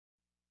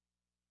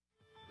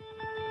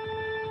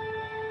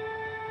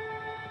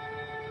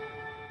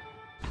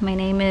My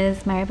name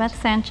is Maribeth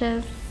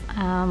Sanchez.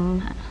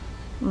 I'm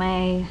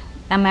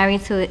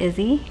married to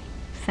Izzy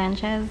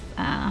Sanchez.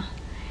 I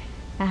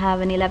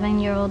have an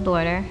 11-year-old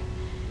daughter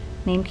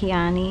named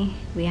Kiani.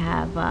 We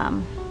have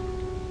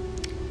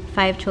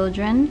 5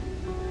 children,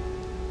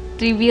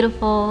 3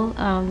 beautiful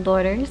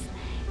daughters,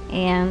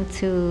 and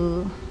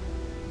 2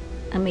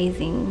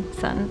 amazing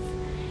sons.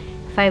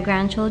 5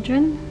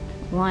 grandchildren,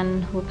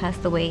 1 who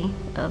passed away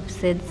of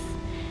SIDS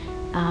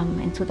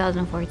in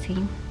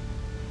 2014.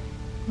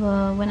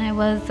 Well, when I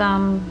was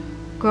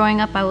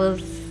growing up, I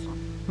was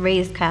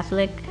raised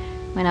Catholic.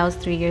 When I was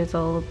 3 years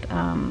old,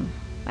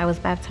 I was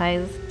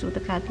baptized to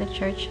the Catholic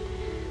Church.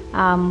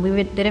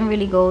 Didn't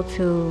really go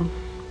to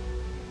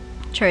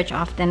church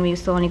often. We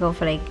used to only go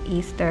for like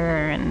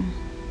Easter and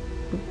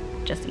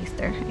just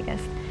Easter, I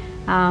guess.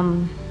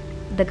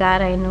 The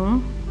God I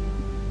knew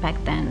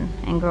back then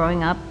and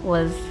growing up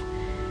was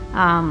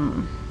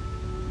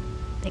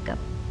like a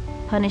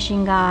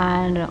punishing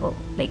God,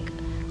 like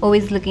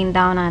always looking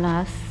down on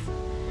us.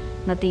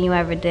 Nothing you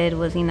ever did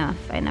was enough.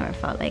 I never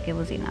felt like it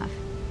was enough.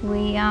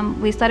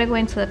 We started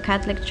going to a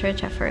Catholic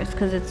church at first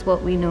because it's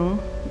what we knew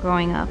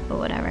growing up or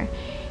whatever.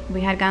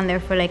 We had gone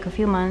there for like a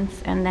few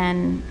months, and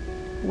then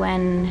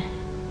when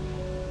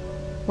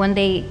one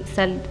day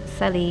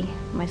Sally,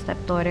 my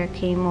stepdaughter,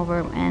 came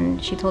over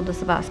and she told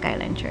us about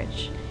Skyline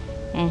Church,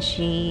 and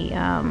she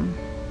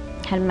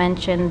had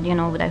mentioned, you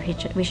know,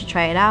 that we should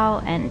try it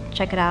out and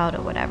check it out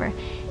or whatever.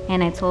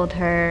 And we told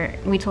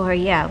her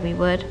yeah, we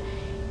would,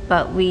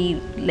 but we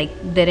like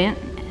didn't.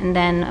 And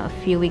then a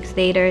few weeks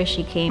later,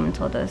 she came and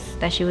told us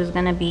that she was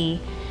gonna be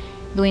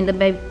doing the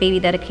baby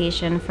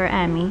dedication for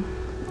Amy,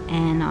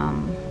 and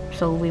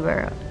so we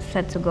were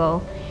set to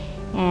go.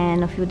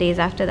 And a few days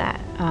after that,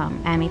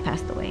 Amy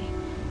passed away.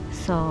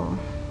 So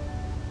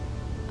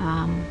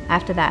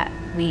after that,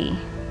 we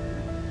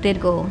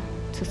did go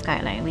to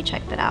Skyline. We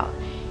checked it out.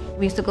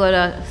 We used to go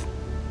to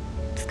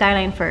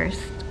Skyline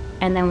first,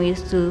 and then we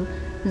used to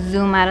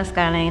zoom out of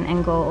Skyline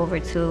and go over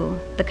to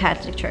the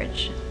Catholic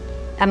Church.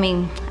 I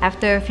mean,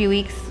 after a few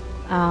weeks,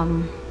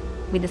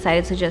 we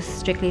decided to just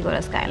strictly go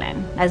to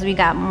Skyline. As we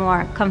got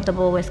more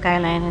comfortable with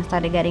Skyline and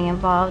started getting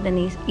involved in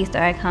the Easter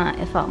egg hunt,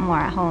 it felt more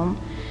at home.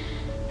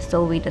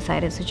 So we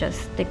decided to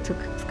just stick to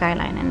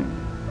Skyline, and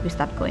we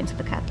stopped going to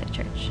the Catholic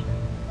Church.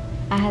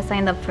 I had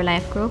signed up for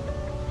life group,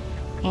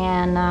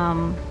 and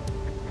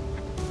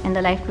in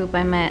the life group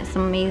I met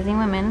some amazing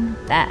women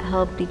that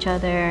helped each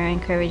other,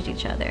 encouraged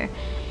each other,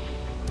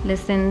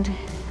 listened.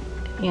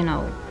 You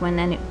know,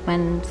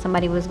 when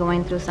somebody was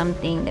going through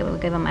something, they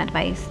would give them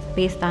advice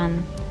based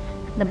on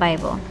the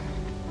Bible.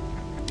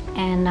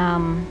 And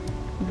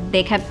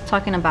they kept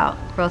talking about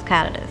Growth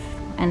Catalyst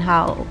and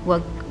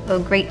what a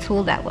great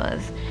tool that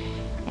was.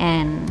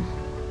 And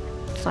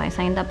so I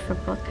signed up for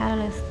Growth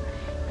Catalyst.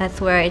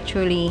 That's where I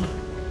truly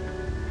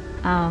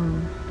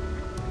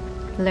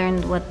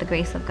learned what the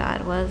grace of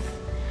God was.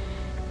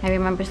 I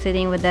remember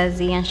sitting with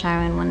Desi and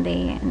Sharon one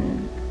day,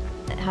 and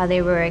how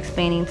they were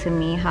explaining to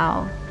me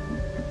how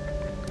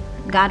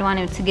God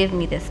wanted to give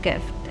me this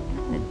gift,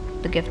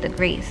 the gift of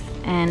grace.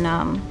 And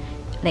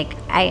like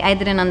I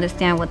didn't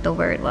understand what the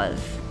word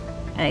was.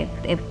 It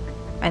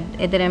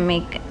didn't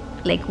make,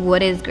 like,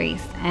 what is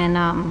grace? And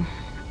I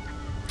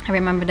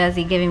remember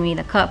Desi giving me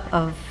the cup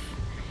of,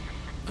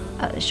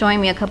 showing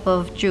me a cup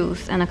of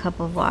juice and a cup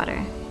of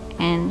water.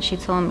 And she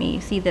told me,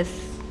 see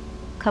this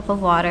cup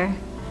of water?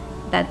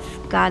 That's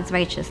God's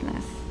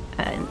righteousness.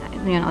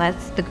 You know,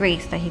 that's the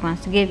grace that He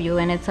wants to give you,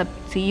 and it's up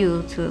to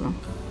you to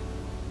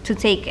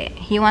take it.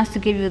 He wants to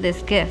give you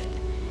this gift,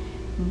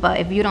 but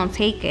if you don't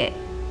take it,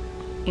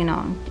 you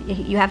know,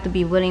 you have to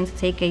be willing to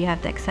take it. You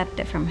have to accept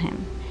it from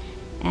Him,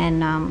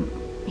 and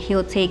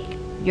He'll take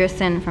your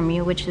sin from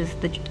you, which is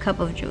the cup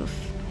of juice.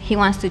 He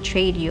wants to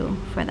trade you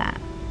for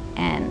that,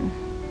 and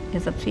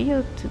it's up to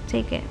you to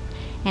take it.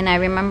 And I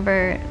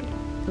remember,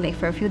 like,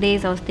 for a few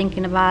days I was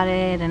thinking about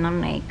it, and I'm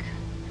like,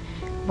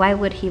 why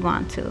would He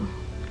want to?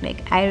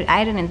 Like,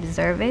 I didn't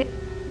deserve it.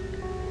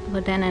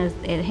 But then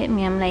it hit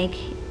me. I'm like,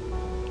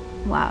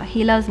 wow,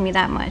 He loves me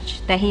that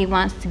much that He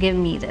wants to give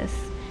me this.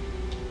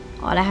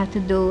 All I have to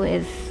do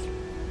is,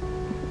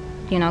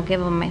 you know, give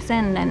Him my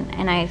sin.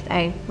 And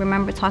I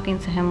remember talking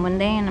to Him one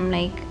day, and I'm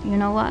like, you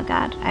know what,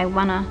 God, I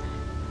want it.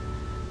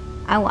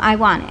 I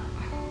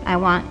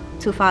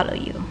want to follow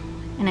You.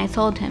 And I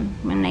told Him,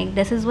 I'm like,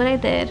 this is what I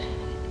did.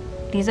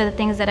 These are the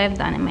things that I've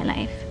done in my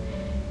life.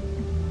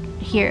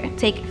 Here,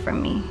 take it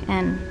from me,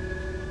 and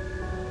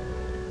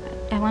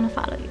I want to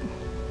follow You.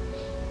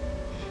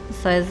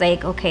 So it's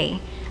like, okay,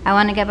 I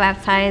want to get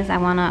baptized. I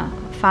want to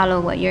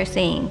follow what You're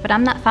saying, but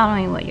I'm not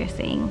following what You're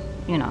saying.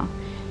 You know,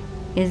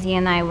 Izzy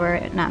and I were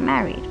not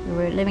married. We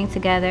were living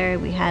together.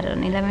 We had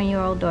an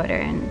 11-year-old daughter,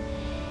 and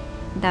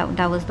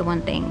that was the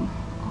one thing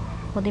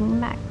holding me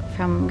back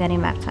from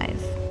getting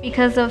baptized.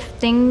 Because of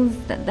things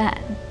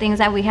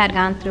that we had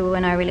gone through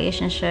in our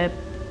relationship,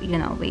 you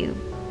know,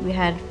 we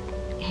had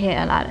hit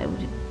a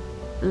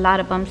lot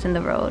of bumps in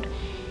the road,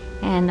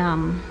 and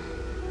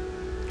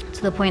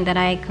to the point that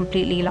I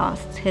completely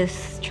lost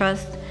his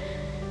trust.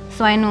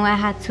 So I knew I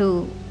had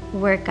to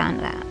work on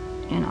that,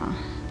 you know.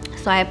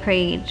 So I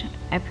prayed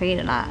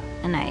a lot,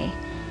 and I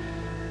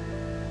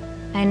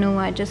knew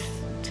I just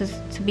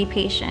to be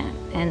patient,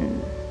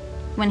 and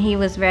when he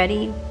was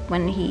ready,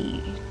 when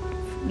he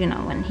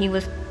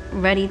was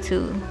ready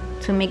to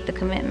make the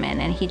commitment,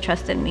 and he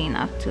trusted me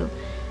enough to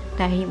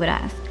that he would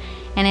ask.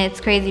 And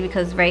it's crazy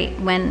because right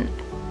when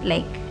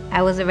like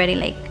I was already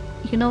like,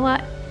 you know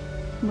what,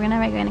 we're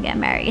never going to get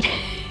married.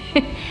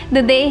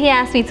 The day he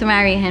asked me to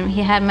marry him,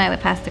 he had met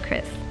with Pastor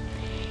Chris,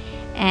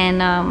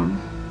 and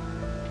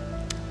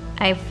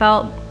I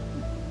felt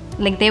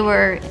like they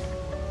were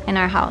in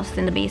our house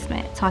in the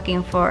basement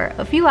talking for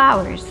a few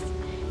hours,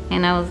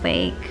 and I was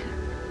like,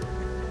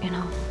 you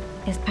know,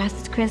 is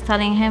Pastor Chris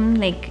telling him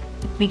like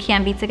we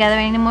can't be together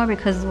anymore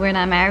because we're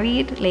not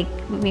married? Like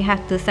we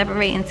have to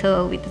separate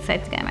until we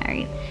decide to get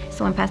married.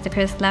 So when Pastor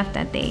Chris left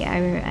that day,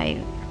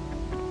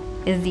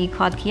 Izzy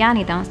called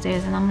Kiani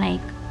downstairs, and I'm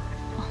like,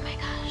 oh my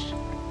gosh,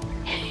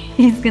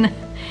 he's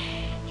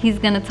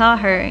gonna tell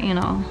her, you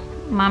know,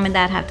 mom and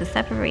dad have to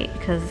separate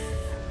because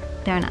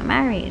they're not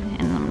married.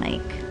 And I'm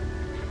like,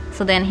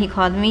 so then he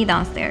called me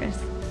downstairs.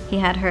 He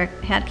had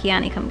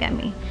Kiani come get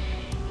me.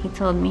 He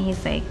told me,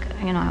 he's like,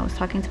 you know, I was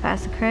talking to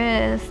Pastor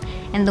Chris,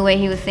 and the way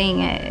he was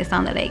saying it, it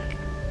sounded like,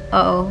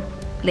 uh-oh,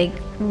 like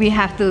we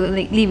have to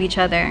like leave each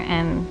other.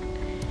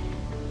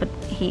 But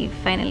he's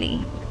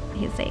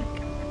like,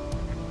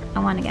 I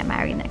want to get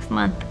married next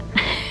month.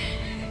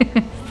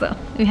 So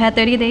we had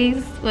 30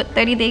 days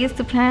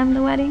to plan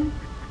the wedding.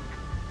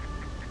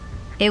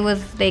 It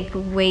was like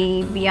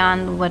way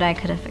beyond what I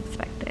could have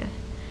expected.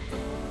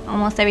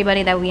 Almost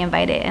everybody that we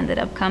invited ended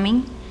up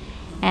coming,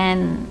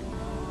 and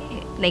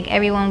like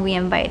everyone we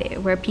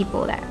invited were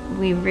people that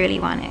we really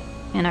wanted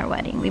in our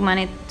wedding. We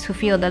wanted to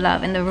feel the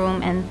love in the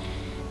room, and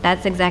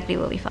that's exactly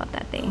what we felt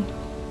that day.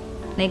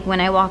 Like when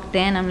I walked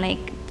in, I'm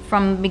like,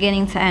 from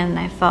beginning to end,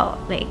 I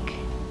felt like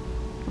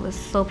it was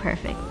so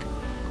perfect.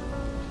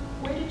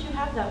 Where did you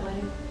have that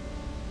wedding?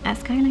 At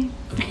Skyline.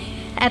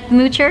 At the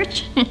new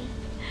church.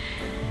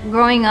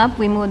 Growing up,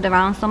 we moved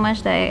around so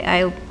much that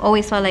I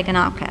always felt like an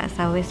outcast.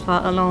 I always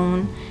felt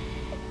alone.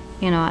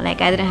 You know,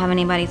 like I didn't have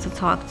anybody to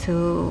talk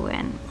to,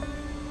 and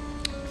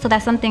so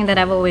that's something that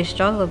I've always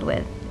struggled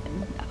with.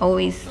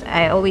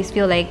 I always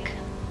feel like,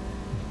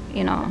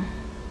 you know,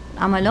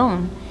 I'm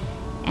alone.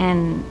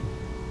 And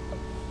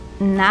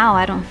now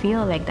I don't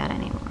feel like that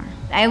anymore.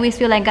 I always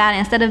feel like God,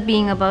 instead of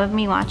being above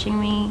me, watching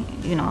me,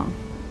 you know,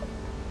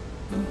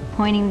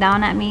 pointing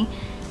down at me,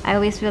 I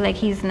always feel like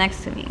he's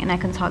next to me and I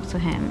can talk to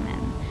him, and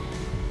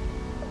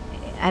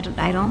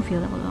I don't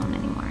feel alone